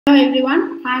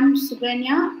everyone, I'm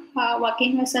Suganya,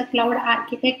 working as a cloud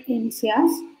architect in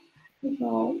SIAS.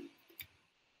 So,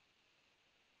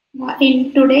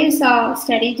 in today's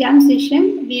study jam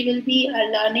session, we will be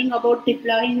learning about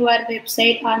deploying your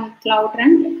website on Cloud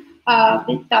Run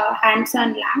with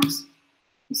hands-on labs.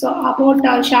 So, about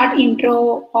a short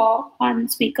intro on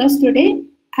speakers today.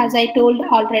 As I told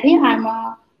already, I'm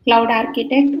a cloud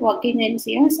architect working in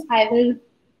SIAS. I will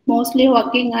mostly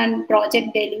working on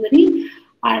project delivery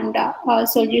and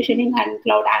solutioning and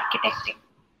cloud architecting.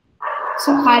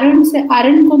 So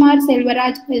Arun Kumar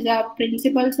Selvaraj is a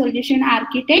principal solution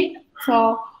architect.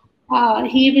 So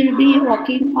he will be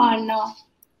working on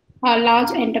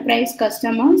large enterprise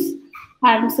customers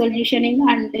and solutioning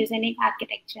and designing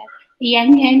architecture.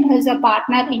 Yang N is a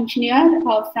partner engineer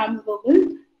from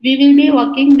Google. We will be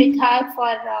working with her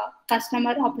for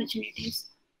customer opportunities.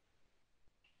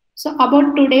 So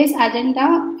about today's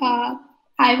agenda,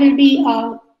 I will be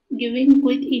giving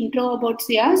quick intro about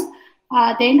SIAS.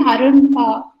 Then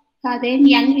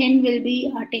Yang N will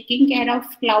be taking care of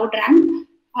Cloud Run.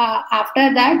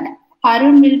 After that,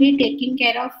 Arun will be taking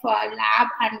care of lab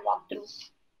and walkthrough.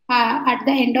 At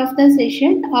the end of the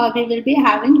session, we will be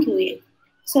having QA.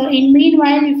 So in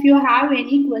meanwhile, if you have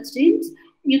any questions,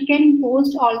 you can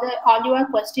post all your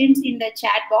questions in the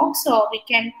chat box, so we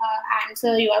can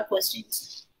answer your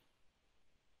questions.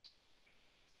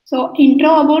 So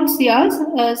intro about SIAS.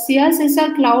 SIAS is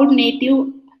a cloud native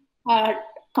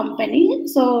company.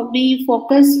 So we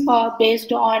focus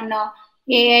based on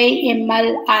AI,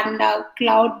 ML, and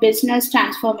cloud business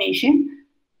transformation.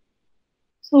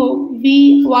 So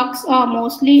we work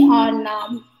mostly on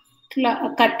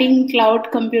cutting cloud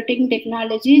computing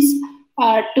technologies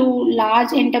to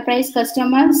large enterprise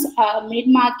customers,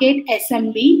 mid-market,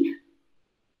 SMB.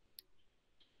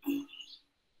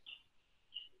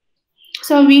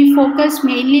 So we focus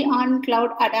mainly on cloud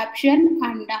adoption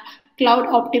and cloud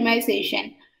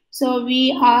optimization. So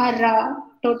we are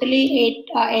totally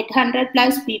 800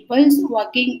 plus people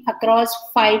working across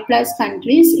 5 plus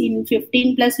countries in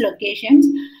 15 plus locations.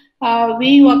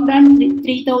 We worked on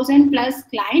 3,000 plus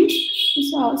clients.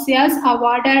 So SIAS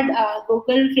awarded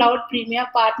Google Cloud Premier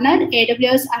Partner,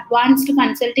 AWS Advanced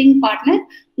Consulting Partner,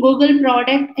 Google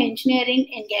Product Engineering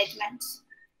Engagements.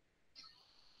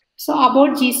 So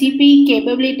about GCP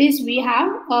capabilities we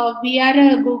have, we are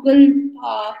a Google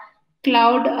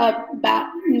Cloud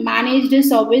managed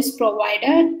service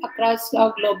provider across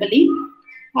globally.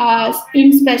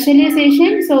 In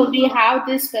specialization, so we have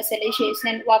this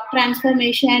specialization: work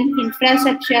transformation,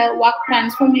 infrastructure, work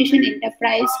transformation,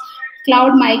 enterprise,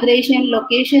 cloud migration,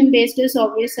 location-based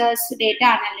services,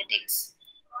 data analytics.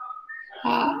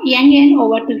 Yang N,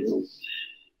 over to you.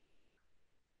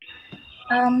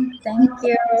 Thank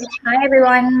you. Hi,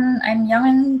 everyone. I'm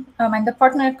Young. I'm the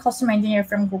partner customer engineer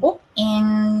from Google.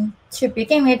 And to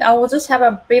begin with, I will just have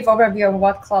a brief overview of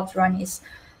what Cloud Run is.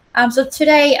 So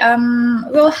today,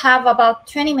 we'll have about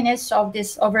 20 minutes of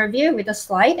this overview with a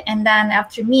slide. And then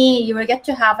after me, you will get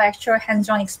to have actual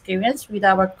hands-on experience with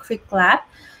our quick lab.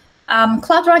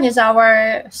 Cloud Run is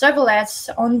our serverless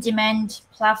on-demand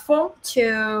platform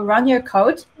to run your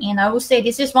code. And I will say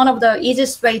this is one of the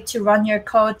easiest way to run your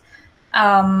code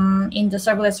in the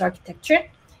serverless architecture.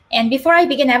 And before I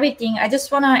begin everything, I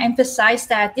just want to emphasize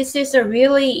that this is a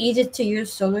really easy to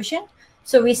use solution.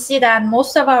 So we see that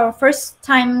most of our first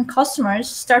time customers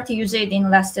start to use it in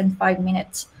less than 5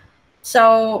 minutes.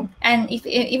 So, and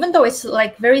even though it's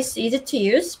like very easy to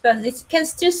use, but it can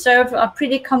still serve a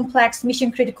pretty complex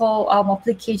mission critical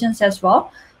applications as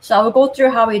well. So I will go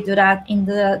through how we do that in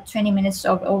the 20 minutes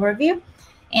of overview.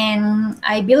 And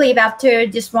I believe after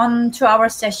this 1-2 hour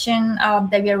session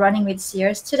that we are running with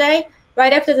SIAS today,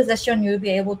 right after the session, you'll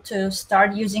be able to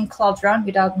start using Cloud Run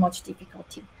without much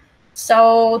difficulty.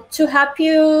 So to help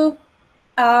you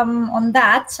on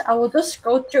that, I will just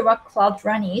go through what Cloud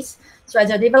Run is. So as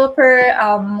a developer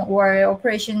or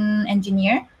operation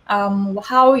engineer,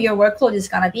 how your workload is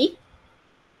going to be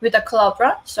with a Cloud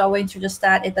Run. So I will introduce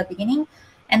that at the beginning.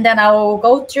 And then I will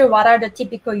go through what are the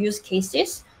typical use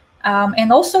cases.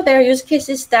 And also there are use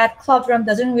cases that Cloud Run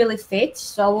doesn't really fit.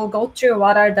 So I will go through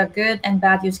what are the good and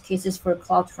bad use cases for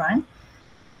Cloud Run.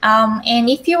 And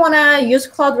if you want to use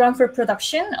Cloud Run for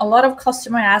production, a lot of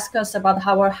customers ask us about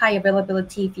our high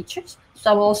availability features.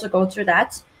 So I will also go through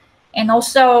that. And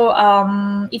also,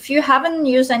 if you haven't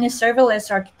used any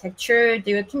serverless architecture,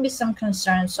 there can be some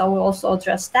concerns. So I will also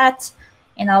address that.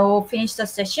 And I will finish the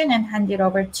session and hand it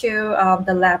over to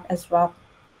the lab as well.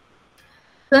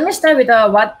 Let me start with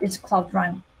what is Cloud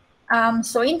Run.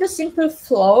 So in the simple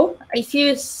flow, if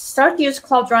you start to use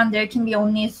Cloud Run, there can be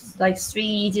only like 3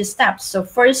 easy steps. So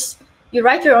first, You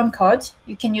write your own code.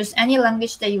 You can use any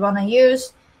language that you want to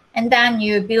use. And then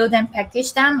you build and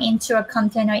package them into a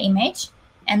container image.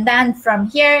 And then from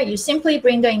here, you simply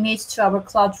bring the image to our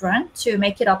Cloud Run to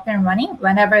make it up and running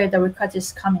whenever the request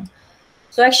is coming.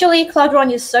 So actually, Cloud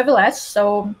Run is serverless.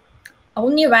 So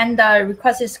only when the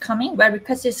request is coming,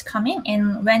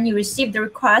 and when you receive the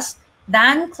request,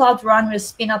 then Cloud Run will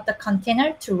spin up the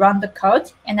container to run the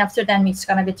code. And after that, it's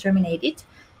going to be terminated.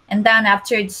 And then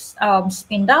after it's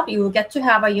spinned up, you will get to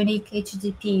have a unique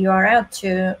HTTP URL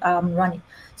to run it.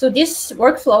 So this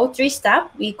workflow,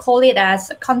 3-step, we call it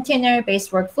as a container-based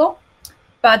workflow.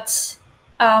 But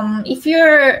if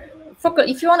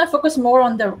you want to focus more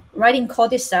on the writing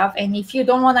code itself, and if you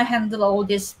don't want to handle all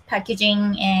this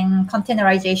packaging and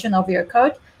containerization of your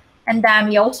code, and then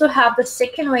we also have the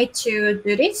second way to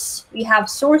do this. We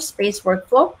have source-based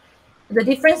workflow. The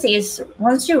difference is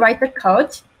once you write the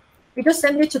code, we just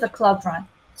send it to the Cloud Run.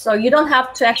 So you don't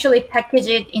have to actually package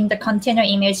it in the container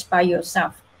image by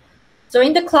yourself. So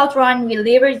in the Cloud Run, we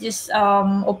leverage this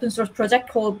open source project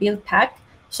called Buildpack.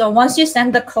 So once you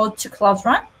send the code to Cloud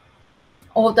Run,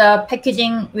 all the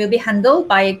packaging will be handled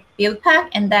by Buildpack,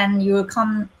 and then you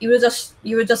will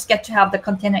just get to have the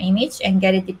container image and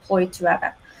get it deployed to web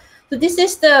app. So this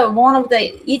is one of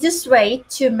the easiest way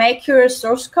to make your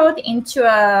source code into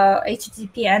a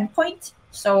HTTP endpoint.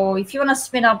 So if you want to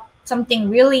spin up something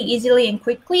really easily and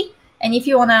quickly, and if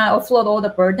you want to offload all the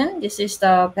burden, this is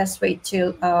the best way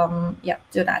to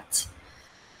do that.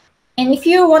 And if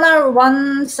you want to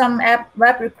run some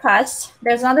web requests,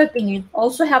 there's another thing. You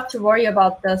also have to worry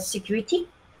about the security.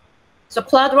 So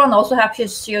Cloud Run also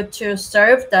helps you to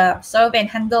serve and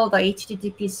handle the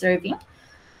HTTP serving.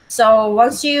 So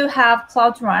once you have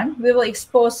Cloud Run, we will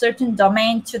expose certain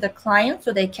domain to the client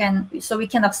so we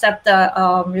can accept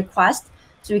the request.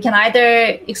 So we can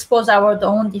either expose our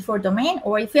own default domain,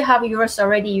 or if you have yours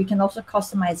already, you can also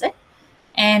customize it.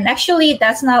 And actually,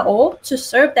 that's not all. To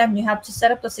serve them, you have to set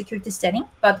up the security setting,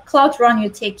 but Cloud Run, you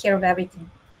take care of everything.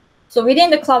 So within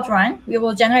the Cloud Run, we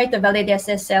will generate the valid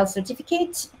SSL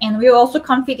certificate, and we will also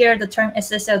configure the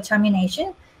SSL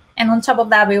termination. And on top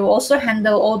of that, we will also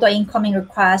handle all the incoming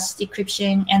requests,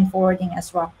 decryption, and forwarding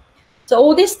as well. So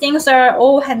all these things are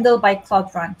all handled by Cloud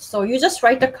Run. So you just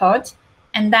write the code,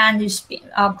 and then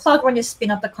Cloud Run, you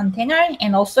spin up the container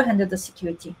and also handle the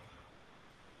security.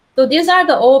 So these are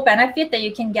the all benefits that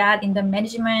you can get in the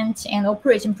management and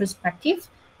operation perspective.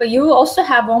 But you will also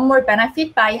have one more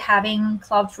benefit by having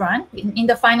Cloud Run in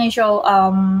the financial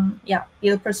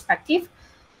build perspective.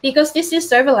 Because this is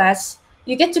serverless,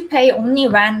 you get to pay only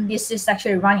when this is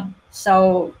actually running.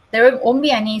 So there won't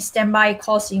be any standby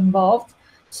costs involved.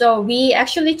 So we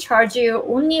actually charge you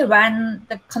only when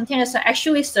the containers are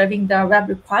actually serving the web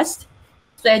request.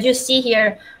 So as you see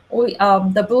here,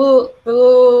 the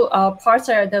blue parts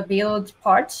are the build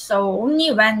parts. So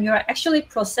only when you're actually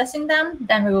processing them,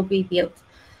 then we will be built.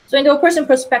 So in the operation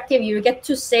perspective, you get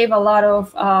to save a lot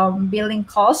of billing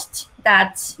costs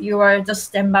that you are just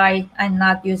standby and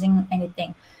not using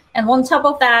anything. And on top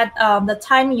of that, the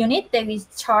time unit that we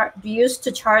use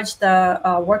to charge the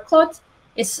workload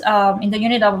is in the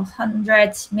unit of 100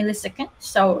 milliseconds.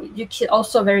 So you can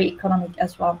also very economic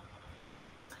as well.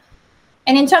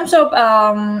 And in terms of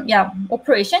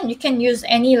operation, you can use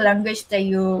any language that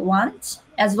you want,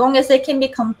 as long as they can be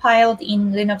compiled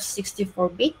in Linux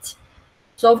 64-bit.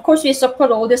 So of course, we support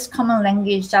all this common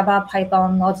language, Java,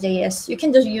 Python, Node.js. You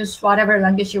can just use whatever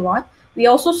language you want. We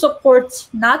also support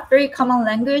not very common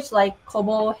language like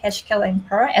COBOL, Haskell, and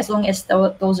Perl, as long as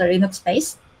those are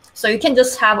Linux-based. So you can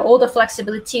just have all the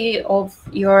flexibility of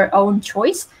your own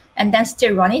choice and then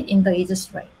still run it in the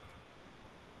easiest way.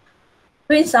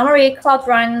 So in summary, Cloud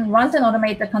Run runs and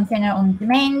automates the container on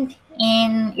demand,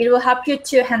 and it will help you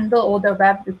to handle all the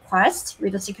web requests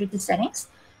with the security settings.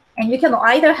 And you can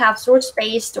either have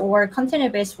source-based or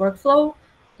container-based workflow,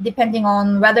 depending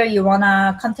on whether you want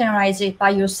to containerize it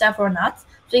by yourself or not.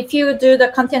 So if you do the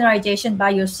containerization by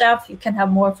yourself, you can have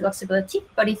more flexibility.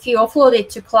 But if you offload it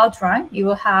to Cloud Run, you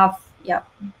will have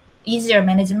easier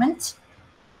management.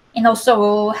 And also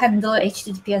will handle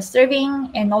HTTPS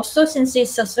serving. And also, since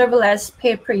it's a serverless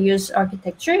pay-per-use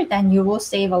architecture, then you will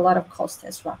save a lot of cost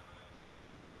as well.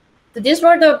 So these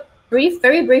were the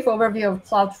very brief overview of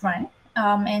Cloud Run.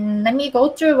 And let me go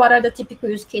through what are the typical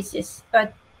use cases.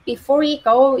 But before we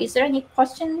go, is there any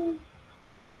question?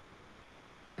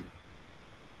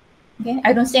 Okay,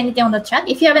 I don't see anything on the chat.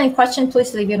 If you have any question,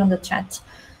 please leave it on the chat.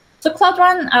 So Cloud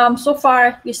Run, so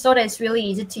far, we saw that it's really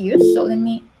easy to use. So let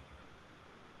me...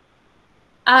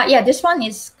 this one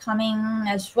is coming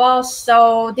as well.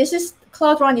 So this is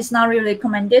Cloud Run is not really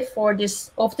recommended for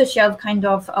this off-the-shelf kind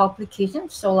of application.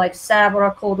 So like SAP,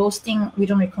 Oracle, those things we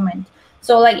don't recommend.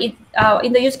 So like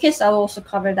in the use case, I'll also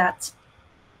cover that.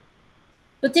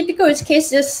 The typical use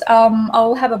cases,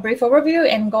 I'll have a brief overview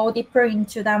and go deeper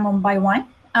into them one by one.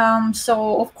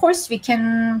 So of course, we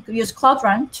can use Cloud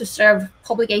Run to serve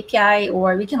public API,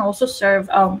 or we can also serve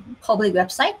public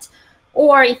website.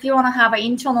 Or if you want to have an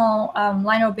internal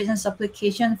line of business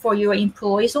application for your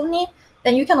employees only,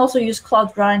 then you can also use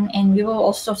Cloud Run, and we will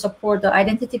also support the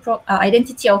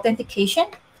identity authentication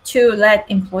to let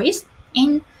employees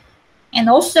in. And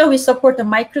also we support the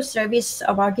microservice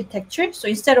of architecture. So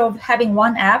instead of having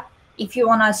one app, if you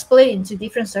want to split it into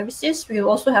different services, we will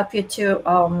also help you to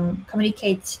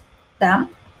communicate them.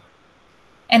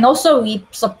 And also we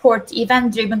support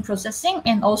event-driven processing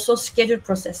and also scheduled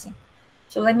processing.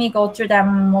 So let me go through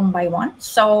them one by one.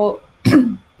 So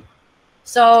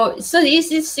so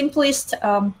this is simplest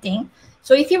thing.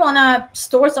 So if you want to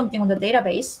store something on the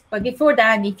database, but before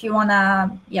that, if you want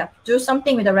to do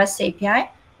something with the REST API,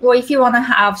 or if you want to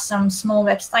have some small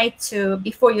website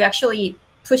before you actually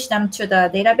push them to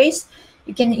the database,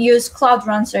 you can use Cloud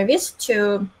Run service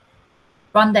to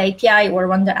run the API or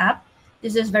run the app.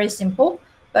 This is very simple.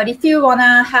 But if you want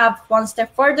to have one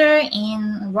step further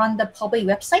and run the public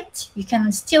website, you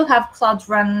can still have Cloud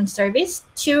Run service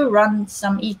to run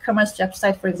some e-commerce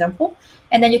website, for example.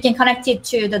 And then you can connect it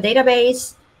to the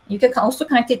database. You can also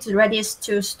connect it to Redis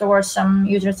to store some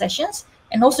user sessions.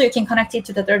 And also you can connect it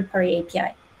to the third-party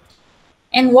API.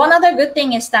 And one other good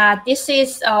thing is that this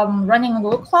is running on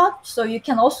Google Cloud. So you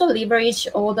can also leverage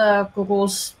all the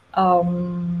Google's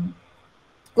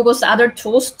other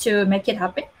tools to make it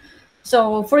happen.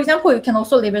 So for example, you can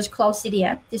also leverage Cloud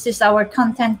CDN. This is our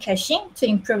content caching to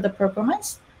improve the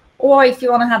performance. Or if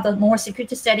you want to have the more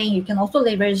security setting, you can also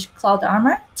leverage Cloud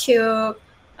Armor to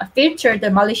filter the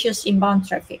malicious inbound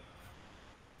traffic.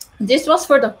 This was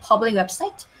for the public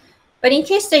website. But in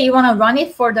case that you want to run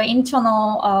it for the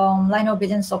internal line of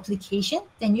business application,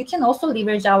 then you can also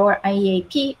leverage our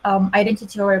IAP,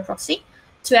 Identity Aware Proxy,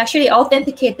 to actually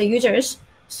authenticate the users.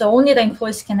 So only the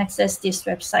employees can access this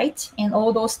website, and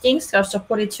all those things are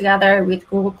supported together with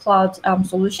Google Cloud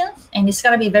solutions, and it's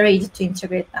going to be very easy to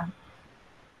integrate them.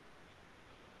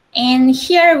 And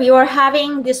here we are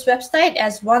having this website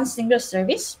as one single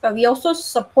service, but we also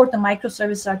support the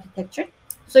microservice architecture.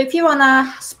 So if you want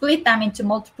to split them into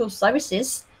multiple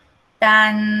services,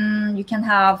 then you can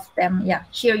have them,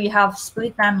 here you have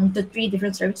split them into 3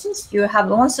 different services. You have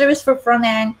one service for front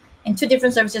end and 2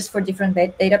 different services for different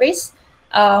database.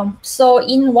 So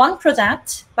in one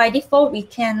project, by default, you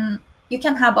can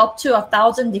have up to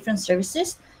 1,000 different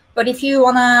services. But if you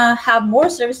want to have more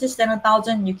services than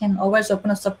 1,000, you can always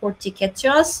open a support ticket to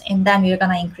us, and then we're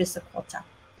going to increase the quota.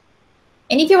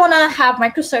 And if you want to have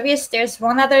microservice, there's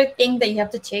one other thing that you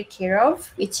have to take care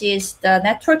of, which is the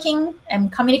networking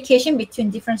and communication between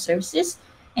different services.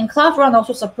 And Cloud Run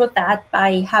also support that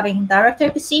by having direct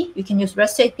RPC. You can use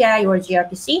REST API or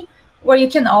gRPC, or you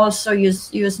can also use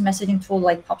messaging tool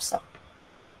like PubSub.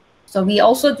 So we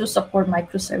also do support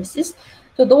microservices.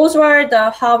 So those were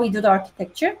how we do the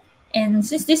architecture. And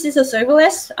since this is a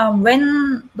serverless,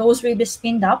 when those will be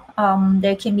spinned up,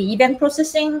 there can be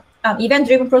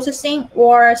event-driven processing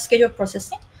or scheduled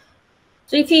processing.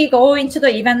 So if you go into the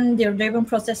event-driven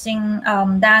processing,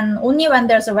 then only when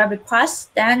there's a web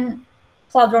request, then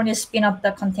Cloud Run will spin up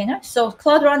the container. So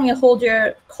Cloud Run will hold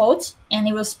your code, and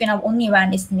it will spin up only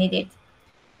when it's needed.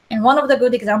 And one of the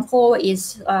good example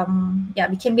is,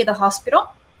 it can be the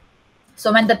hospital.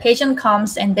 So when the patient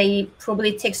comes and they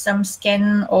probably take some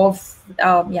scan of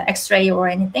X-ray or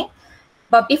anything,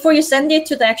 but before you send it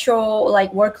to the actual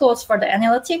workloads for the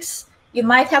analytics, you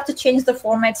might have to change the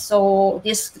format so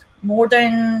this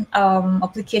modern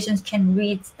applications can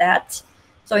read that.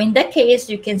 So in that case,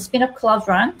 you can spin up Cloud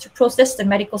Run to process the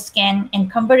medical scan and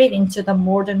convert it into the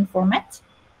modern format.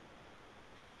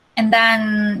 And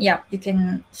then, you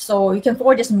can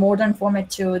forward this modern format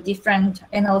to different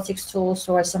analytics tools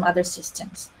or some other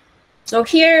systems. So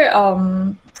here,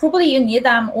 probably you need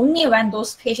them only when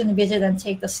those patients visit and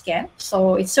take the scan.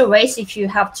 So it's a waste if you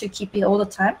have to keep it all the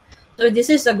time. So this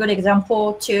is a good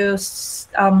example to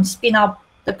spin up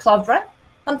the Cloud Run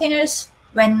containers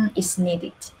when it's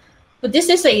needed. So this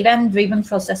is the event-driven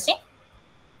processing.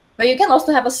 But you can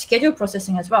also have a scheduled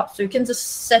processing as well. So you can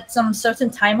just set some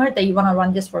certain timer that you want to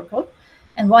run this workload.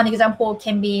 And one example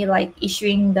can be like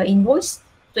issuing the invoice.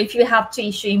 So if you have to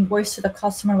issue invoice to the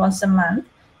customer once a month,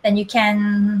 then you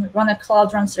can run a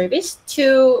Cloud Run service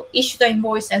to issue the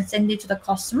invoice and send it to the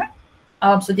customer.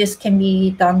 So this can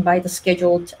be done by the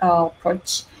scheduled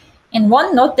approach. And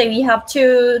one note that we have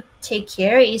to take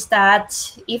care is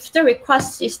that if the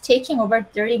request is taking over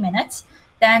 30 minutes,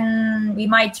 then we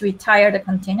might retire the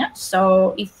container.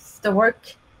 So if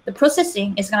the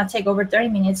processing is going to take over 30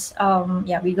 minutes,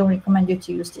 yeah, we don't recommend you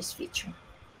to use this feature.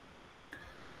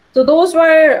 So those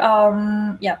were,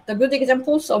 yeah, the good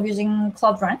examples of using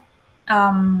Cloud Run.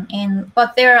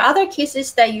 But there are other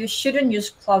cases that you shouldn't use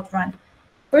Cloud Run.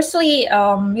 Firstly,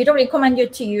 we don't recommend you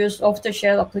to use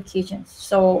off-the-shelf applications.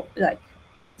 So like,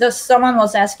 someone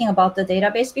was asking about the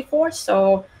database before.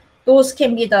 So those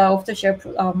can be the off-the-shelf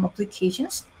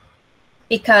applications,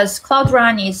 because Cloud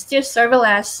Run is still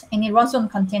serverless and it runs on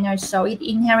containers. So it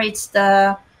inherits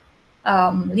the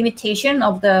limitation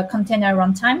of the container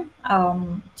runtime,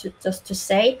 just to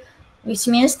say, which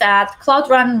means that Cloud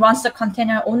Run runs the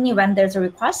container only when there's a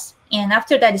request. And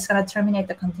after that, it's going to terminate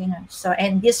the container. So,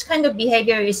 and this kind of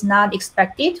behavior is not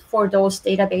expected for those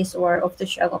database or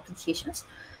off-the-shelf applications.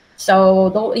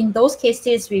 So in those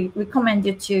cases, we recommend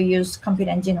you to use Compute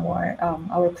Engine or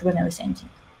our Kubernetes engine.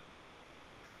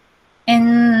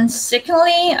 And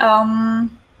secondly,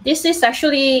 this is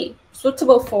actually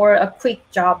suitable for a quick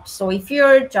job. So if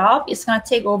your job is going to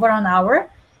take over an hour,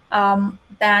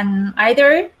 then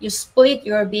either you split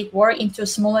your big work into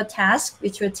smaller tasks,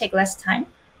 which will take less time,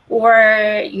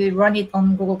 or you run it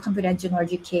on Google Compute Engine or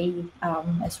GKE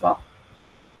as well.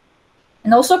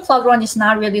 And also, Cloud Run is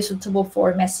not really suitable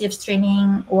for massive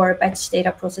streaming or batch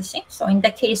data processing. So in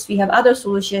that case, we have other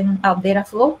solution,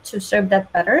 Dataflow, to serve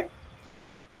that better.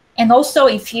 And also,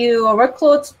 if your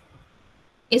workload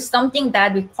is something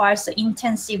that requires an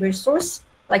intensive resource,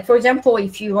 like for example,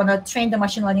 if you want to train the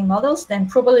machine learning models, then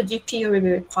probably GPU will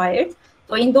be required.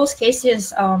 So in those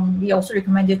cases, we also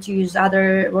recommend you to use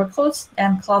other workloads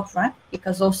than Cloud Run,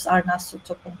 because those are not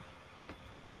suitable.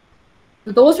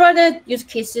 So those were the use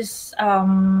cases,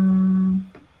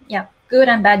 yeah, good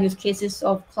and bad use cases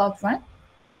of Cloud Run.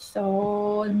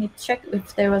 So let me check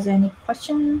if there was any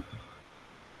question.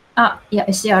 Yeah,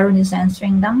 I see Arun is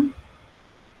answering them.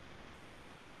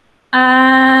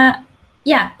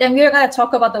 Yeah, then we're going to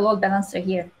talk about the load balancer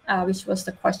here, which was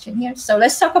the question here. So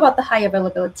let's talk about the high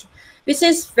availability, which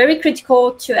is very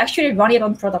critical to actually run it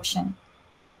on production.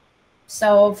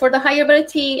 So for the high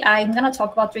availability, I'm going to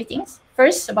talk about three things.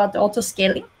 First, about the auto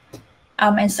scaling.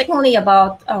 And secondly,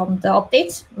 about the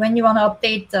updates. When you want to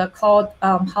update the code,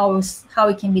 how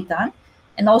it can be done.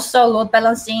 And also load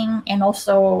balancing, and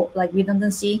also like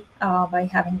redundancy by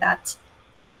having that.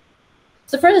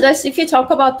 So first, if you talk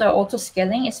about the auto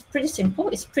scaling, it's pretty simple.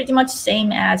 It's pretty much the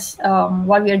same as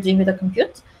what we are doing with the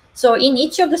compute. So in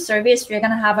each of the service, we're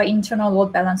going to have an internal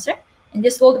load balancer. And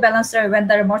this load balancer, when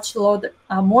there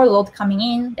are more load coming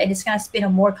in, then it's going to spin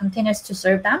up more containers to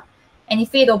serve them. And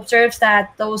if it observes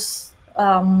that those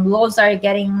loads are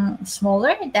getting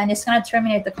smaller, then it's going to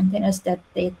terminate the containers that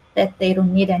they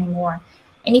don't need anymore.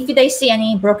 And if they see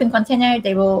any broken container,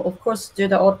 they will, of course, do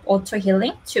the auto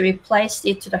healing to replace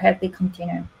it to the healthy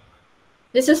container.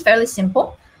 This is fairly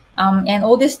simple. And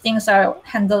all these things are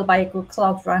handled by Google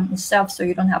Cloud Run itself, so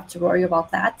you don't have to worry about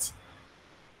that.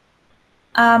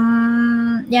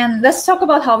 Yeah, and let's talk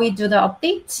about how we do the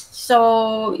update.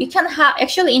 So you can have,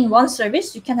 actually in one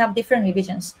service, you can have different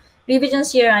revisions.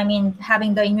 Revisions here, I mean,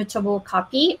 having the immutable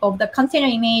copy of the container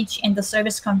image and the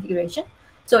service configuration.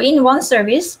 So in one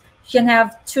service, you can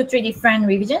have 2-3 different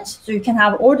revisions. So you can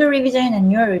have older revision and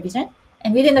newer revision.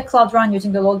 And within the Cloud Run,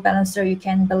 using the load balancer, you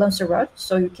can balance the route.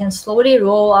 So you can slowly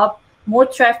roll up more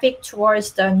traffic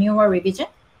towards the newer revision.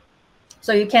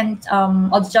 So you can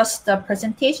adjust the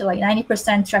percentage, like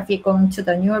 90% traffic going to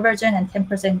the newer version and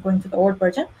 10% going to the old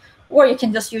version. Or you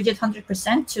can just use it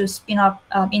 100% to spin up,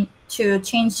 to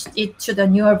change it to the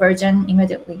newer version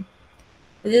immediately.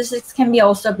 This can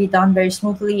also be done very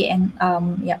smoothly, and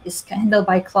yeah, it's handled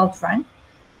by Cloud Run.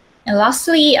 And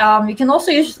lastly, you can also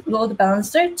use load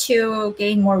balancer to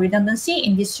gain more redundancy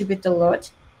and distribute the load.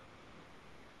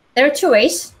 There are two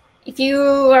ways. If you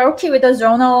are okay with the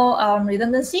zonal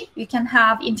redundancy, you can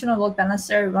have internal load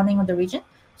balancer running on the region.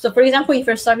 So for example, if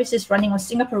your service is running on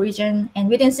Singapore region, and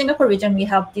within Singapore region, we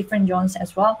have different zones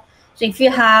as well. So if you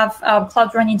have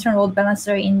Cloud Run internal load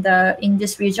balancer in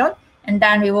this region, and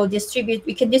then we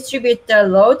can distribute the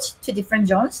load to different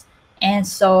zones. And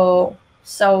so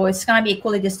it's going to be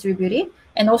equally distributed.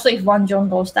 And also if one zone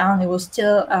goes down, it will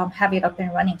still have it up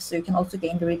and running. So you can also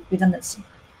gain the redundancy.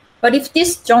 But if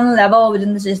this zone level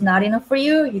redundancy is not enough for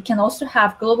you, you can also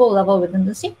have global level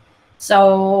redundancy.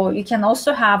 So you can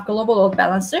also have global load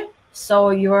balancer. So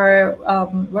your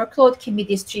workload can be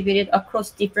distributed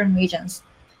across different regions.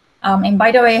 And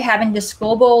by the way, having this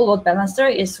global load balancer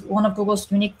is one of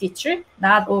Google's unique features.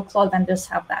 Not all cloud vendors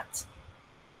have that.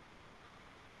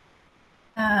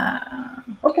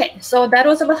 Okay, so that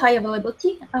was about high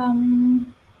availability.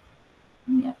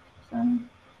 Yeah.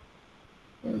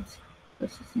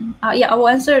 Yeah, I will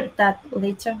answer that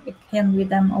later. You can read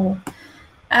them all.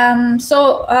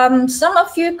 Some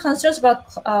of you concerns about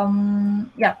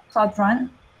Cloud Run.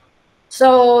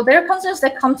 So there are concerns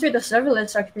that come through the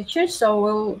serverless architecture. So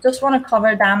we'll just want to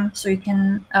cover them so you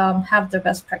can have the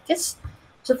best practice.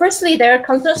 So firstly, there are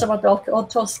concerns about the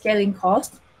auto scaling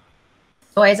cost.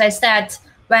 So as I said,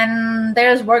 when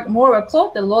there's more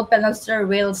workload, the load balancer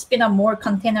will spin up more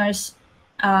containers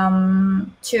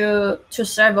to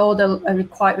serve all the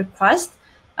required requests.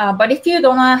 But if you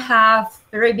don't have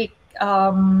very big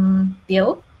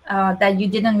bill that you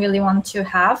didn't really want to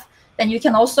have, then you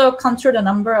can also control the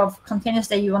number of containers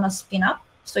that you want to spin up.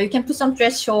 So you can put some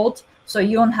threshold so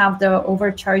you don't have the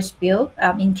overcharged bill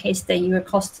in case that your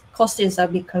cost is a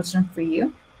big concern for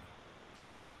you.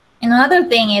 And another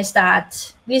thing is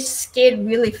that we scale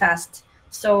really fast.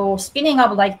 So spinning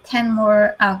up like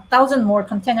 1,000 more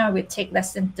container will take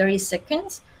less than 30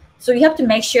 seconds. So you have to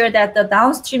make sure that the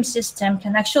downstream system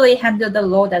can actually handle the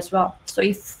load as well. So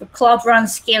if Cloud Run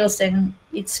scales, then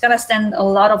it's gonna send a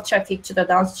lot of traffic to the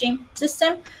downstream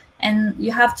system. And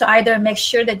you have to either make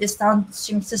sure that this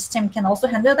downstream system can also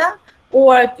handle that,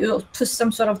 or you put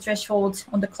some sort of threshold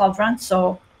on the Cloud Run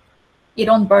so you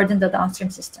don't burden the downstream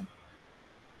system.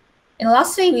 And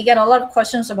lastly, we get a lot of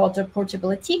questions about the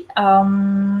portability.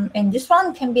 And this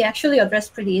one can be actually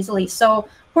addressed pretty easily. So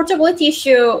portability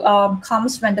issue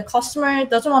comes when the customer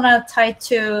doesn't want to tie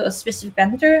to a specific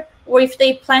vendor, or if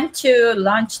they plan to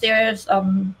launch their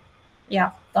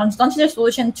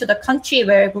solution to the country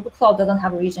where Google Cloud doesn't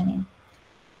have a region in.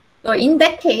 So in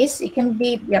that case, it can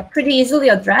be pretty easily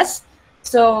addressed.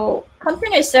 So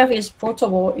container itself is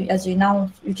portable, as you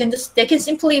know. They can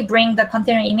simply bring the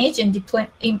container image and deploy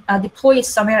it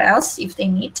somewhere else if they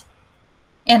need.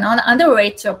 And another way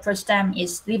to approach them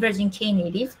is leveraging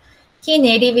Knative.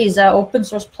 Knative is an open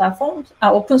source platform,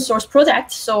 open source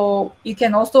project, so you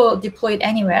can also deploy it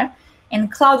anywhere.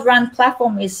 And Cloud Run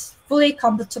platform is fully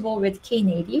compatible with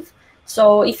Knative.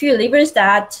 So if you leverage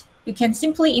that, you can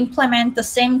simply implement the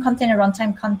same container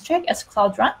runtime contract as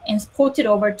Cloud Run and port it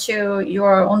over to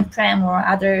your on-prem or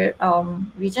other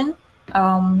region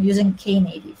using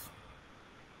Knative.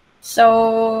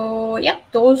 So yeah,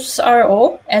 those are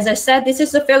all. As I said, this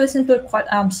is a fairly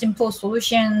simple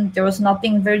solution. There was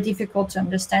nothing very difficult to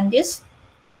understand this.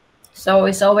 So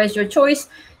it's always your choice.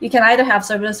 You can either have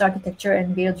serverless architecture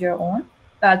and build your own.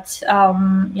 But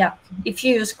if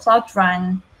you use Cloud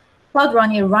Run,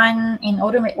 you run and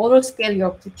auto scale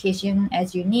your application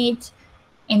as you need.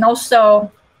 And also,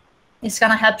 it's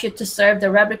going to help you to serve the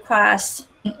web requests.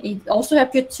 It also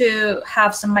helps you to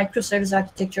have some microservice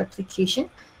architecture application.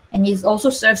 And it also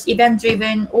serves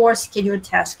event-driven or scheduled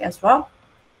tasks as well.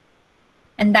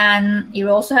 And then it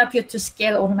will also help you to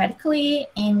scale automatically.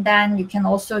 And then you can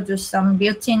also do some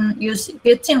built-in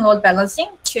load balancing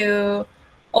to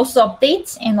also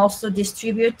update and also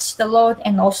distribute the load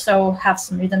and also have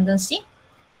some redundancy.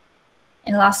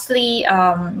 And lastly,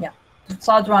 the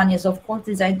Cloud Run is of course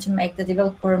designed to make the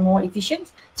developer more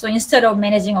efficient. So instead of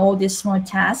managing all these small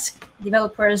tasks,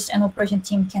 developers and operation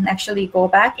team can actually go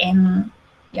back and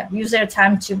use their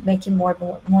time to make it more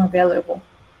valuable.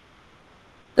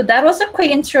 So that was a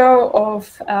quick intro of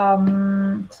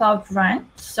Cloud Run.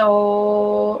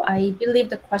 So I believe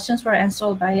the questions were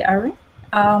answered by Arun.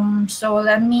 So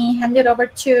let me hand it over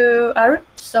to Arun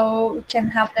so we can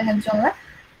have the hands-on lab.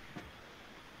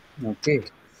 Okay.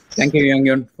 Thank you,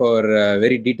 Young-Yeon, for a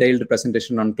very detailed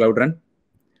presentation on Cloud Run.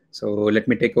 So let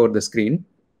me take over the screen.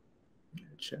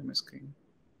 Share my screen.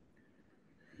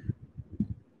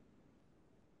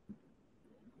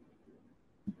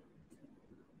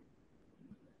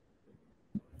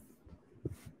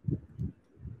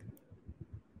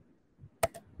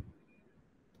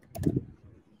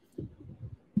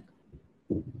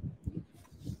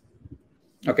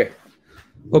 Okay.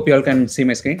 Hope you all can see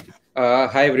my screen.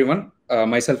 Hi, everyone.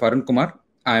 Myself, Arun Kumar.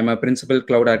 I'm a principal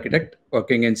cloud architect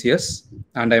working in CS,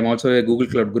 and I'm also a Google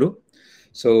Cloud Guru.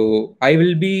 So I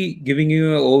will be giving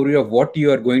you an overview of what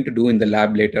you are going to do in the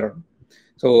lab later on.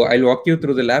 So I'll walk you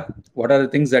through the lab. What are the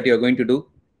things that you're going to do?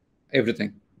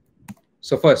 Everything.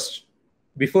 So first,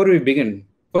 before we begin,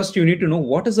 first you need to know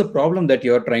what is the problem that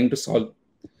you're trying to solve.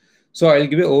 So I'll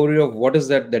give you an overview of what is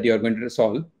that you're going to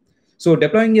solve. So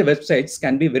deploying your websites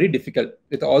can be very difficult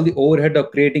with all the overhead of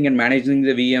creating and managing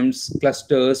the VMs,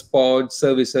 clusters, pods,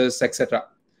 services, etc.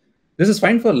 This is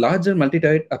fine for larger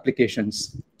multi-tenant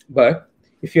applications. But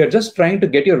if you're just trying to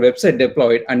get your website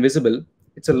deployed and visible,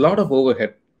 it's a lot of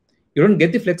overhead. you don't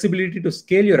get the flexibility to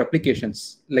scale your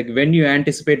applications. Like when you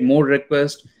anticipate more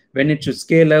requests, when it should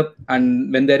scale up,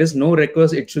 and when there is no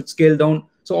request, it should scale down.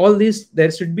 So all these, there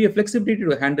should be a flexibility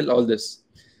to handle all this.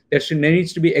 There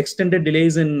needs to be extended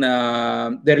delays in,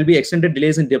 there will be extended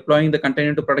delays in deploying the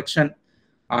container to production,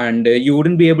 and you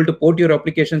wouldn't be able to port your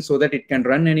application so that it can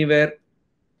run anywhere.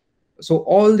 So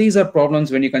all these are problems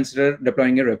when you consider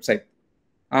deploying your website.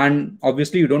 And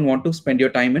obviously you don't want to spend your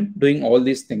time in doing all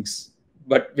these things,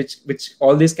 but which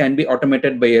all these can be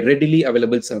automated by a readily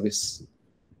available service.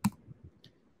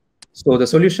 So the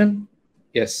solution,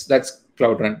 yes, that's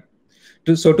Cloud Run.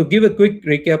 So to give a quick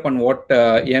recap on what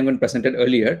Yangon presented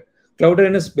earlier, Cloud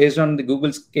Run is based on the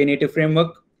Google's Knative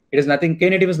framework.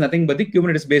 Knative is nothing but the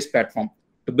Kubernetes-based platform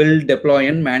to build, deploy,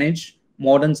 and manage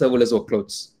modern serverless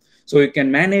workloads. So you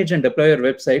can manage and deploy your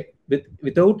website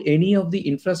without any of the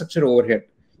infrastructure overhead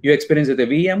you experience with a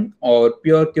VM or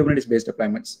pure Kubernetes-based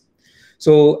deployments.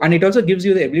 So, and it also gives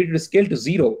you the ability to scale to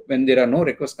 0 when there are no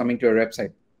requests coming to your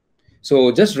website.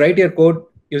 So just write your code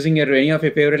using any of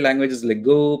your favorite languages like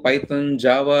Go, Python,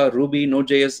 Java, Ruby,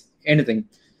 Node.js, anything,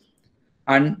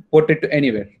 and port it to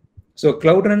anywhere. So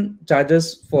Cloud Run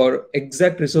charges for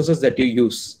exact resources that you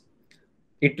use.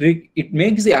 It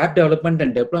makes the app development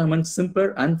and deployment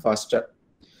simpler and faster.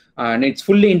 And it's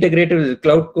fully integrated with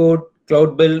Cloud Code,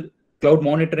 Cloud Build, Cloud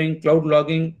Monitoring, Cloud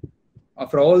Logging,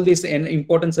 for all these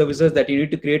important services that you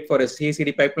need to create for a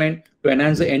CI/CD pipeline to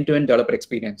enhance the end-to-end developer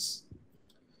experience.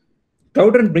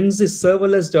 Cloud Run brings this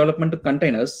serverless development to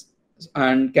containers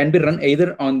and can be run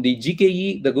either on the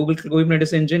GKE, the Google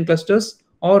Kubernetes Engine clusters,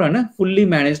 or on a fully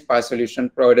managed PaaS solution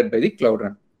provided by the Cloud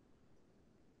Run.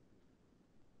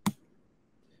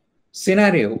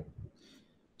 Scenario.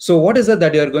 So what is it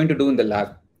that you are going to do in the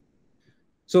lab?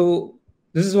 So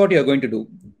this is what you are going to do.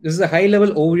 This is a high-level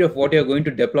overview of what you are going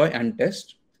to deploy and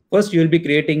test. First, you will be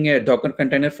creating a Docker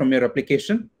container from your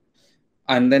application,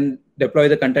 and then deploy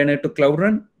the container to Cloud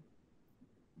Run.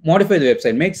 Modify the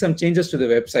website, make some changes to the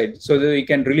website so that you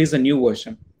can release a new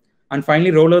version. And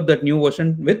finally, roll out that new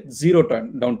version with zero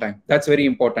downtime. That's very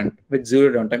important, with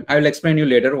zero downtime. I will explain you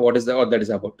later what that is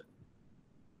about.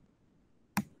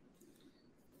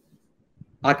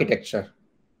 Architecture.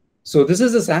 So this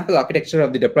is the sample architecture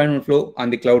of the deployment flow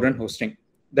on the Cloud Run hosting.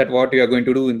 That's what you are going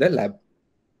to do in the lab.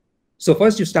 So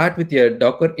first you start with your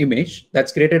Docker image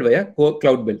that's created via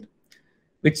Cloud Build,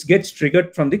 which gets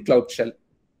triggered from the Cloud Shell.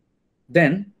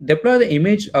 Then deploy the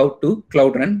image out to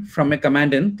Cloud Run from a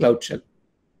command in Cloud Shell.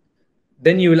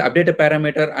 Then you will update a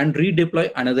parameter and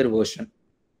redeploy another version.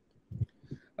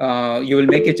 You will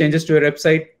make changes to your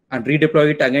website and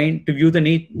redeploy it again to view the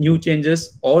new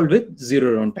changes, all with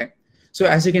zero downtime. So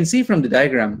as you can see from the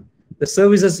diagram, the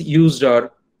services used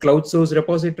are Cloud Source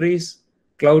repositories,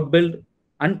 Cloud Build,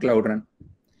 and Cloud Run.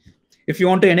 If you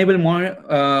want to enable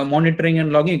monitoring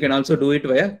and logging, you can also do it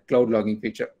via Cloud Logging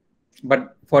feature.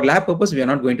 But for lab purpose, we are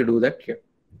not going to do that here.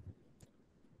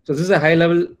 So this is a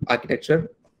high-level architecture.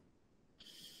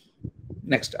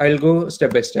 Next, I'll go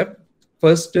step by step.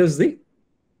 First is the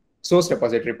source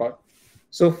repository part.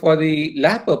 So for the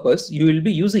lab purpose, you will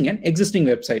be using an existing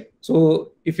website.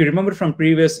 So if you remember from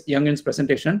previous Youngin's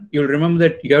presentation, you'll remember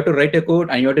that you have to write a code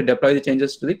and you have to deploy the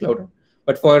changes to the Cloud.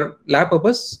 But for lab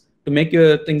purpose, to make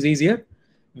your things easier,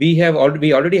 we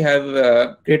already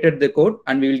have created the code,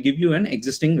 and we will give you an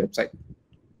existing website.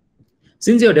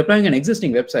 Since you're deploying an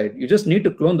existing website, you just need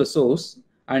to clone the source,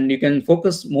 and you can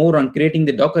focus more on creating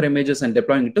the Docker images and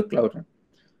deploying it to Cloud Run.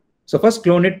 So first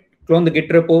clone the Git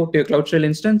repo to your Cloud Shell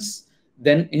instance,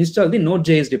 then install the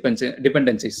Node.js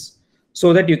dependencies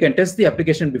so that you can test the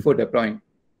application before deploying.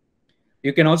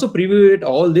 You can also preview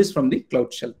all this from the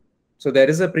Cloud Shell. So there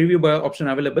is a preview option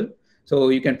available. So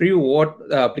you can preview what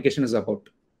the application is about.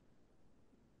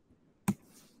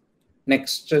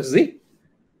 Next is the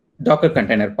Docker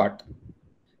container part.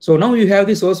 So now you have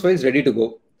the source files ready to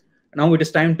go. Now it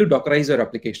is time to Dockerize your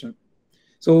application.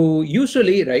 So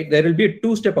usually, right, there will be a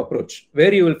two-step approach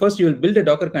where you will build a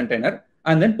Docker container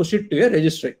and then push it to your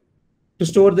registry to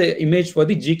store the image for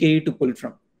the GKE to pull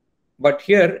from. But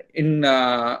here in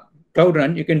Cloud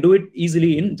Run, you can do it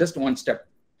easily in just one step.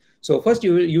 So first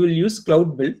you will use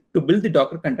Cloud Build to build the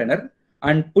Docker container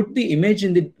and put the image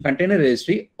in the container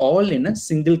registry all in a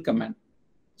single command.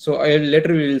 So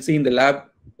later we will see in the lab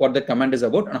what the command is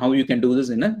about and how you can do this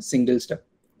in a single step.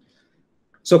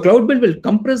 So Cloud Build will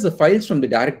compress the files from the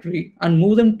directory and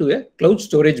move them to a cloud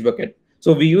storage bucket.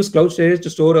 So we use cloud storage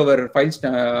to store our files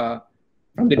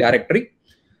from the directory.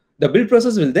 The build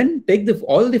process will then take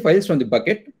all the files from the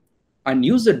bucket and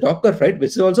use the Docker file,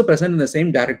 which is also present in the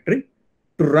same directory,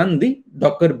 to run the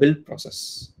Docker build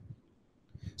process.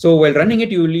 So while running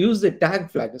it, you will use the tag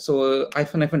flag. So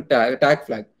 -tag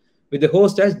flag with the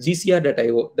host as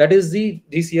gcr.io. That is the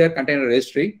GCR container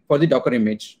registry for the Docker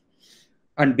image.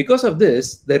 And because of this,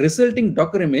 the resulting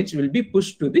Docker image will be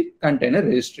pushed to the container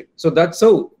registry. So that's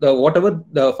how whatever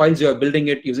the files you are building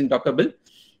it using Docker build,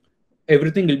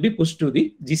 everything will be pushed to the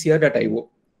gcr.io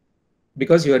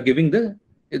because you are giving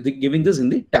this in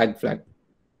the tag flag.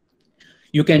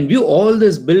 You can view all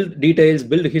this build details,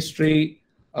 build history,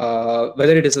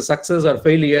 whether it is a success or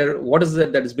failure, what is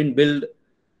that has been built,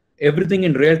 everything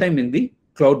in real time in the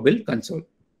Cloud Build console.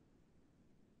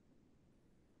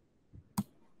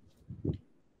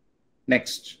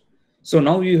 Next. So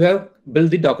now you have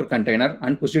built the Docker container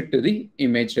and push it to the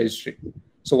image registry.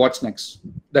 So what's next?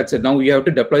 That's it. Now you have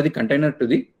to deploy the container to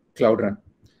the Cloud Run.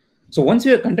 So once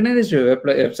you have containerized your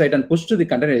website and push to the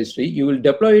container registry, you will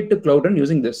deploy it to Cloud Run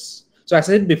using this. So as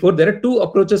I said before, there are two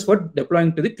approaches for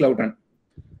deploying to the Cloud Run.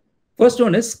 First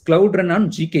one is Cloud Run on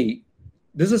GKE.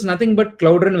 This is nothing but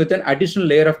Cloud Run with an additional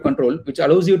layer of control, which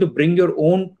allows you to bring your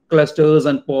own clusters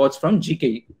and pods from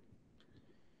GKE.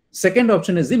 Second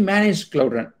option is the managed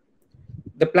Cloud Run,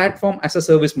 the platform as a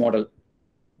service model,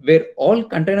 where all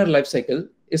container lifecycle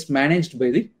is managed by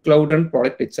the Cloud Run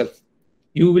product itself.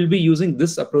 You will be using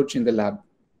this approach in the lab.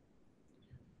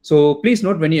 So please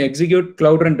note, when you execute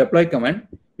Cloud Run deploy command,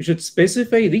 you should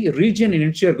specify the region in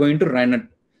which you are going to run it.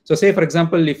 So say, for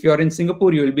example, if you are in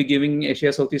Singapore, you will be giving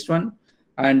Asia Southeast one.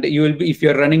 And you will be, if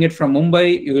you're running it from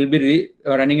Mumbai, you will be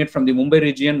running it from the Mumbai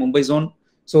region, Mumbai zone.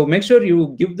 So make sure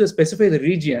you specify the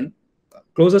region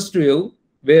closest to you,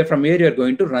 from where you're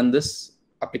going to run this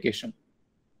application.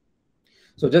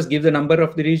 So just give the number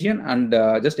of the region and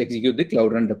just execute the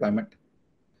Cloud Run deployment.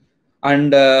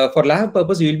 And for lab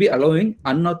purpose, you will be allowing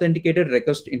unauthenticated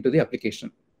request into the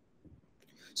application.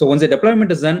 So once the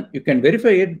deployment is done, you can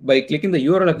verify it by clicking the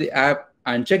URL of the app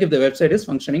and check if the website is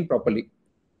functioning properly.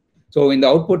 So in the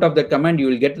output of that command, you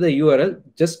will get the URL,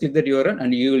 just click that URL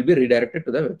and you will be redirected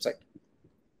to the website.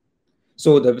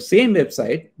 So the same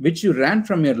website which you ran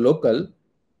from your local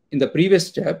in the previous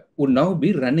step would now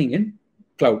be running in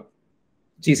cloud,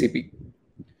 GCP.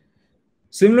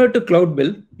 Similar to Cloud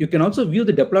Build, you can also view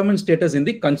the deployment status in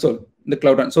the console, the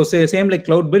Cloud Run. So same like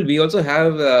Cloud Build, we also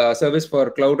have a service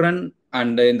for Cloud Run,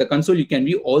 and in the console, you can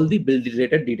view all the build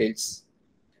related details.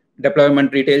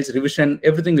 Deployment details, revision,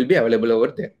 everything will be available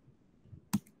over there.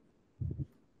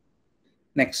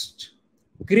 Next,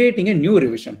 creating a new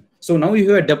revision. So now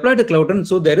you have deployed the Cloud Run,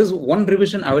 so there is one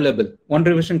revision available, one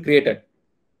revision created.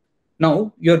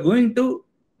 Now you're going to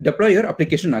deploy your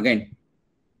application again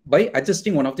by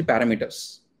adjusting one of the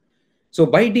parameters. So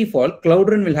by default, Cloud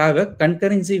Run will have a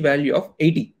concurrency value of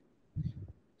 80.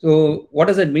 So what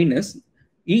does that mean is,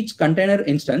 each container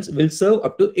instance will serve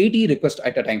up to 80 requests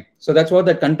at a time. So that's what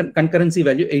that concurrency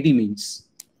value 80 means.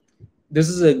 This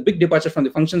is a big departure from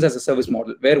the functions as a service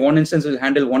model, where one instance will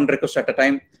handle one request at a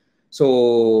time.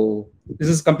 So this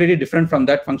is completely different from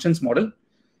that functions model.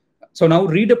 So now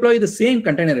redeploy the same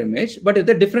container image, but with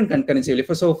a different concurrency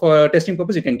value. So for testing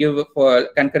purpose, you can give for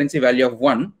concurrency value of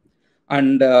 1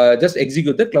 and just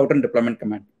execute the Cloud Run deployment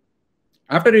command.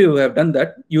 After you have done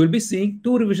that, you will be seeing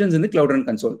 2 revisions in the Cloud Run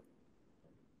console.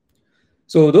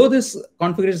 So though this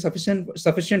configuration is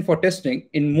sufficient for testing,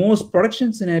 in most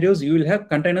production scenarios, you will have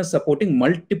containers supporting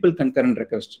multiple concurrent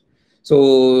requests.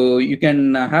 So you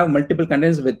can have multiple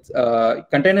containers with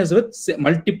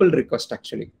multiple requests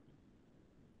actually.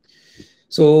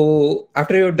 So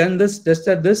after you have done this,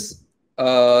 tested this,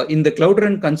 in the Cloud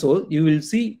Run console, you will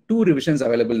see 2 revisions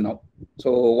available now.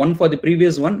 So one for the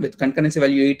previous one with concurrency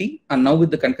value 80, and now with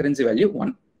the concurrency value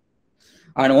 1.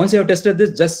 And once you have tested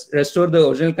this, just restore the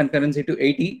original concurrency to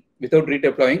 80 without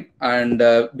redeploying. And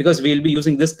because we will be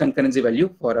using this concurrency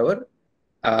value for our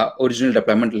original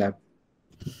deployment lab.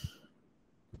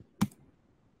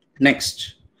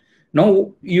 Next,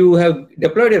 now you have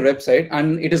deployed your website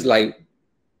and it is live,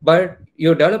 but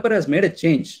your developer has made a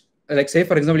change. Like say,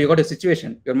 for example, you got a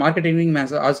situation, your marketing team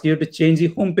has asked you to change the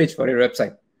homepage for your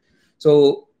website.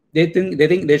 So they think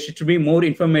there should be more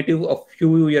informative of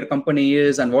who your company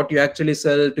is and what you actually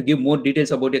sell, to give more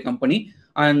details about your company.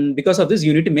 And because of this,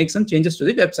 you need to make some changes to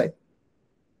the website.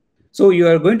 So you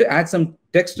are going to add some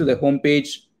text to the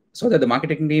homepage so that the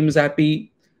marketing team is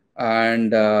happy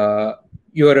and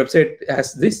your website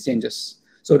has these changes.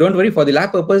 So don't worry, for the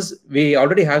lab purpose, we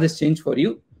already have this change for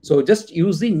you. So just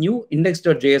use the new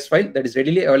index.js file that is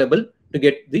readily available to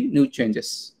get the new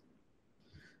changes.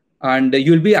 And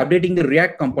you'll be updating the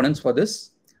React components for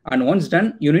this. And once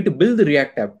done, you need to build the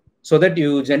React tab so that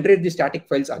you generate the static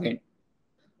files again.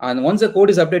 And once the code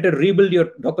is updated, rebuild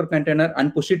your Docker container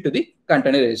and push it to the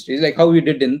container registry, like how we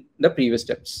did in the previous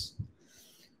steps.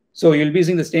 So you'll be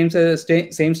using the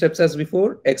same steps as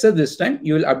before, except this time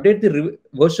you will update the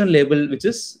version label, which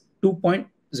is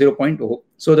 2.0.0.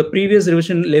 So the previous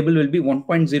revision label will be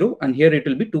 1.0 and here it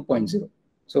will be 2.0.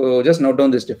 So just note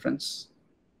down this difference.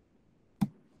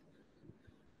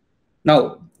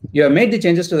 Now you have made the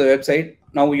changes to the website.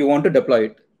 Now you want to deploy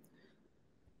it.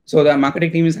 So the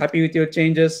marketing team is happy with your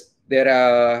changes.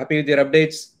 They're happy with your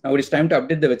updates. Now it is time to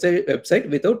update the website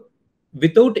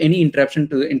without any interruption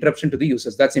to the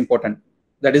users. That's important.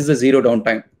 That is the zero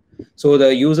downtime. So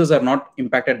the users are not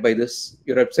impacted by this.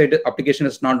 Your website application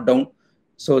is not down.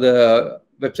 So the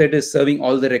website is serving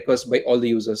all the requests by all the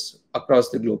users across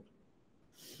the globe.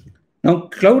 Now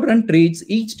Cloud Run treats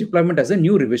each deployment as a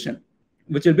new revision,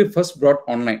 which will be first brought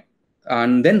online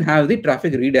and then have the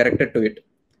traffic redirected to it.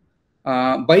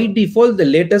 By default, the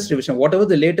latest revision, whatever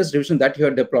the latest revision that you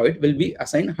have deployed, will be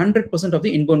assigned 100% of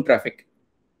the inbound traffic.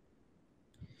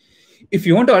 If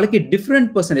you want to allocate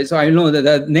different percentage, so I know that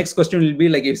the next question will be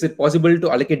like, is it possible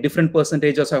to allocate different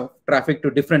percentages of traffic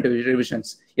to different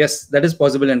revisions? Yes, that is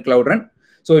possible in Cloud Run.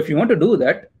 So if you want to do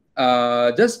that,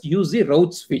 just use the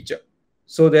routes feature.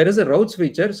 So there is a routes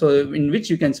feature, so in which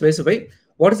you can specify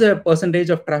what is the percentage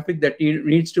of traffic that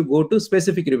needs to go to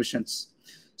specific revisions.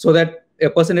 So that a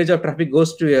percentage of traffic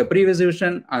goes to a previous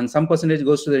revision and some percentage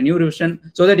goes to the new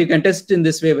revision, so that you can test in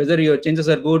this way whether your changes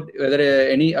are good, whether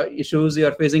any issues you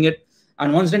are facing it.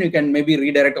 And once done, you can maybe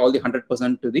redirect all the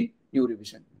 100% to the new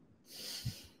revision.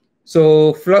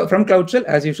 So from Cloud Shell,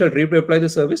 as usual, redeploy the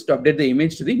service to update the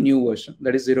image to the new version,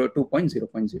 that is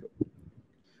 2.0.0.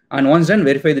 And once done,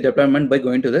 verify the deployment by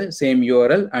going to the same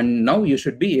URL. And now you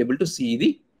should be able to see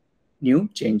the new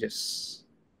changes.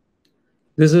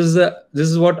 This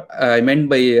is what I meant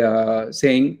by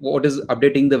saying what is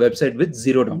updating the website with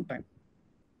zero downtime.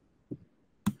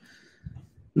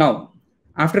 Now,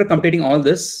 after completing all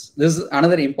this, this is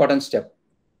another important step.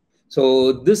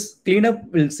 So this cleanup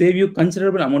will save you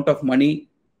considerable amount of money,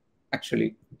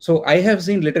 actually. So I have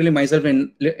seen literally myself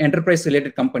in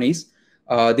enterprise-related companies,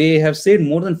 they have saved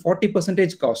more than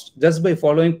 40% cost just by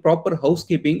following proper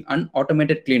housekeeping and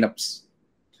automated cleanups.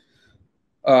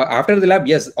 After the lab,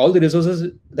 yes, all the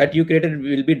resources that you created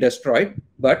will be destroyed,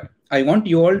 but I want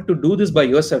you all to do this by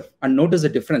yourself and notice the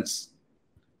difference.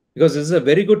 Because this is a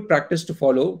very good practice to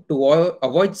follow to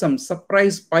avoid some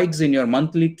surprise spikes in your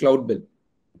monthly cloud bill.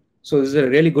 So this is a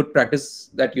really good practice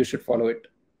that you should follow it.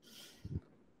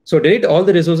 So delete all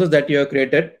the resources that you have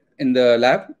created in the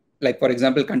lab, like for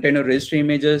example, container registry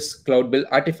images, cloud bill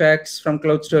artifacts from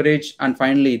cloud storage, and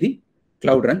finally the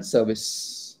Cloud Run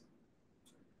service.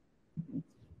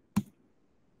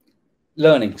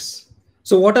 Learnings.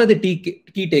 So what are the key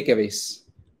takeaways?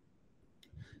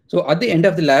 So at the end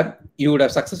of the lab, you would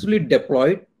have successfully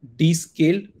deployed,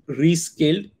 descaled,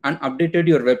 rescaled, and updated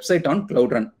your website on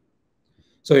Cloud Run.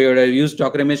 So you would have used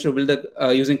Docker image to build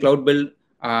the using Cloud Build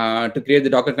to create the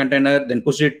Docker container, then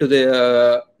push it to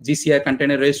the GCI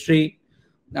container registry,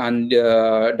 and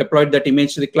deployed that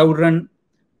image to the Cloud Run,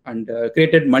 and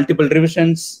created multiple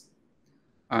revisions,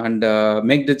 and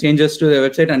make the changes to the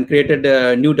website, and created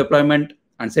a new deployment,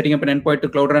 and setting up an endpoint to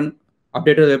Cloud Run,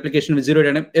 updated the application with zero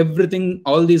downtime. Everything,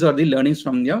 all these are the learnings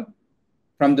from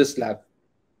this lab.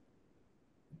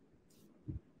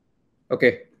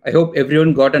 Okay, I hope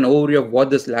everyone got an overview of what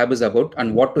this lab is about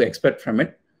and what to expect from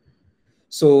it.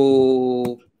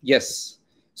 So yes,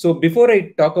 so before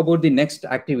I talk about the next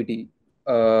activity,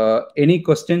 any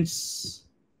questions?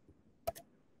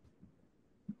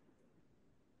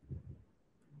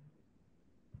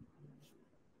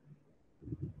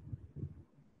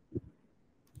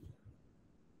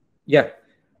 Yeah,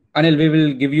 Anil, we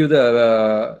will give you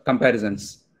the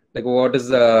comparisons, like what is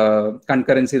the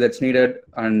concurrency that's needed,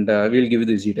 and we'll give you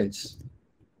these details.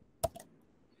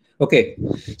 Okay,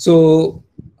 so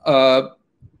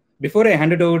before I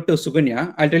hand it over to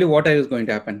Suganya, I'll tell you what is going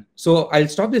to happen. So I'll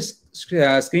stop this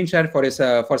screen share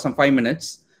for some 5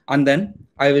 minutes, and then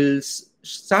I will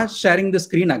start sharing the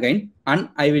screen again, and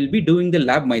I will be doing the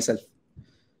lab myself.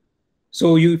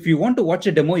 So if you want to watch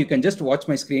a demo, you can just watch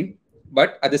my screen.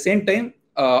 But at the same time,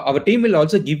 our team will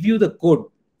also give you the code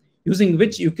using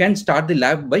which you can start the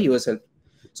lab by yourself.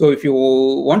 So if you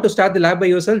want to start the lab by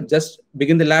yourself, just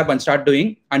begin the lab and start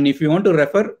doing. And if you want to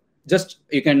refer,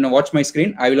 you can watch my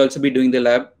screen. I will also be doing the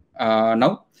lab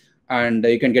now, and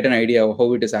you can get an idea of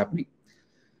how it is happening.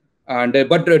 And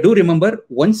but do remember,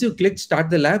 once you click start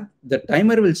the lab, the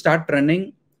timer will start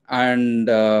running, and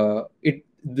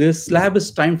this lab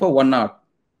is timed for 1 hour.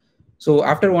 So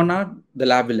after 1 hour, the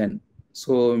lab will end.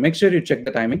 So make sure you check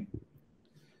the timing.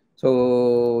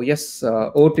 So yes,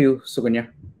 over to you, Suganya.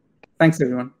 Thanks,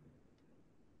 everyone.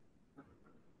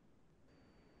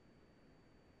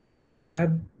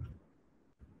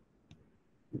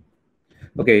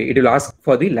 Okay, it will ask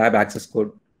for the lab access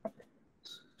code.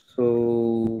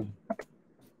 So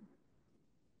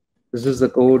this is the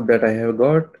code that I have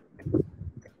got.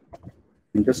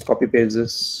 And just copy paste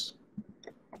this.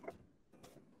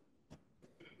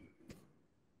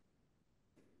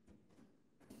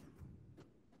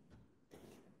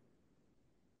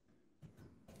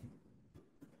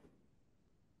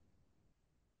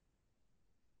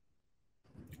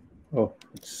 Oh,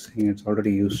 it's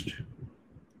already used.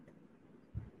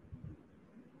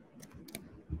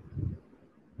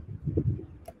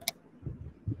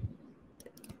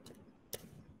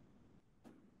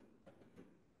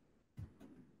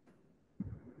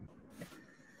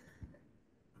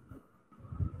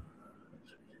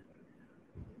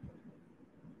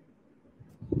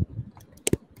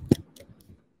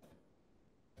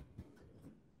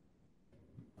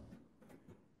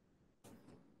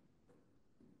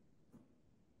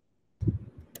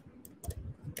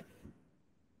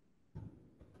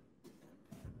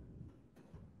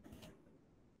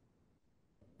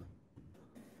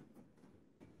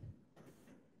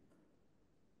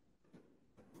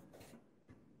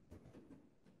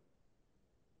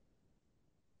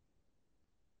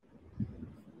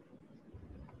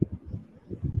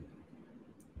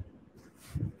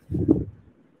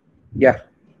 Yeah.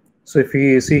 So if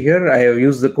you see here, I have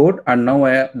used the code, and now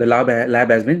the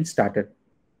lab has been started.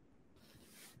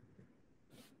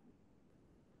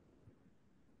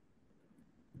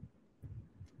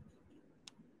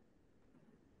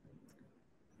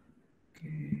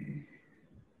 Okay.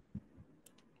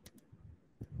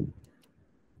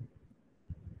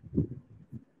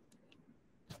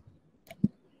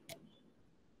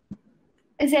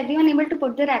 Is everyone able to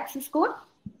put their access code?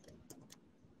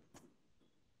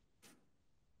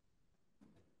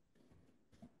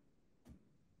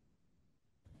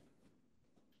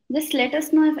 Just let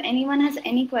us know if anyone has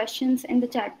any questions in the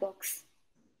chat box.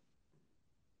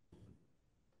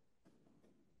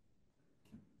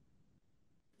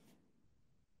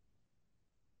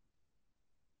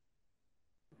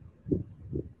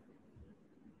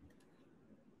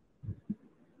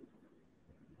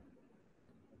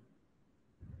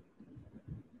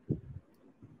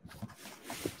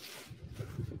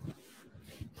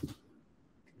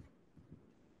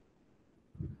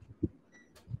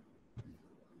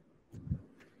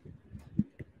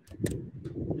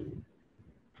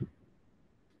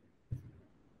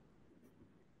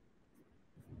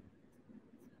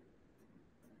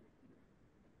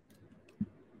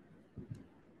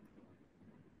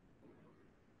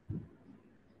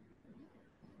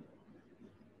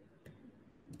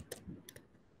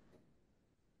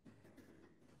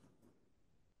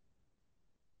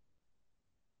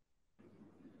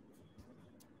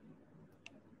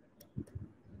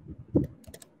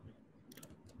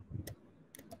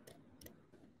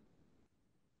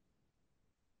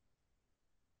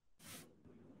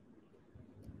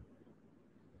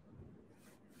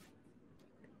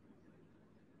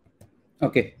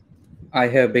 Okay, I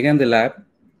have begun the lab.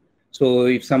 So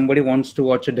if somebody wants to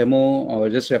watch a demo or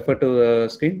just refer to the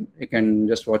screen, you can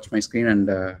just watch my screen and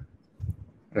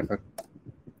refer.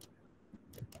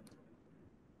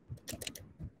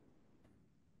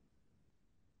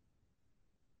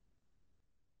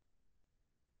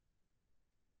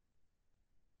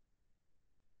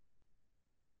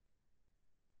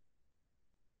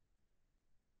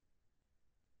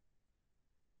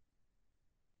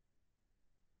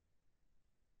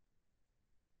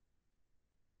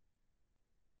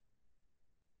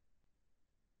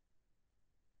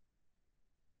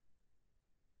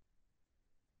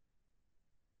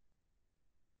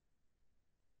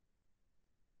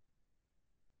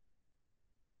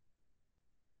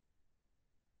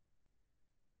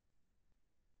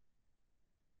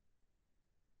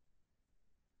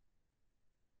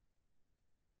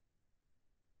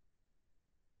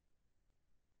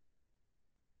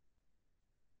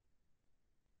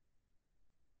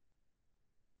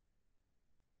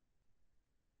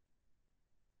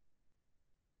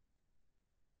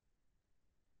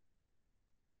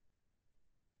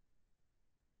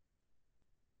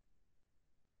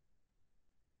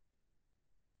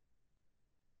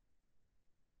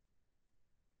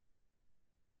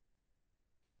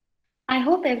 I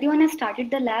hope everyone has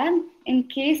started the lab. In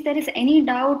case there is any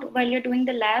doubt while you're doing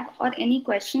the lab or any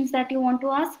questions that you want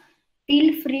to ask,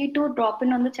 feel free to drop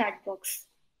in on the chat box.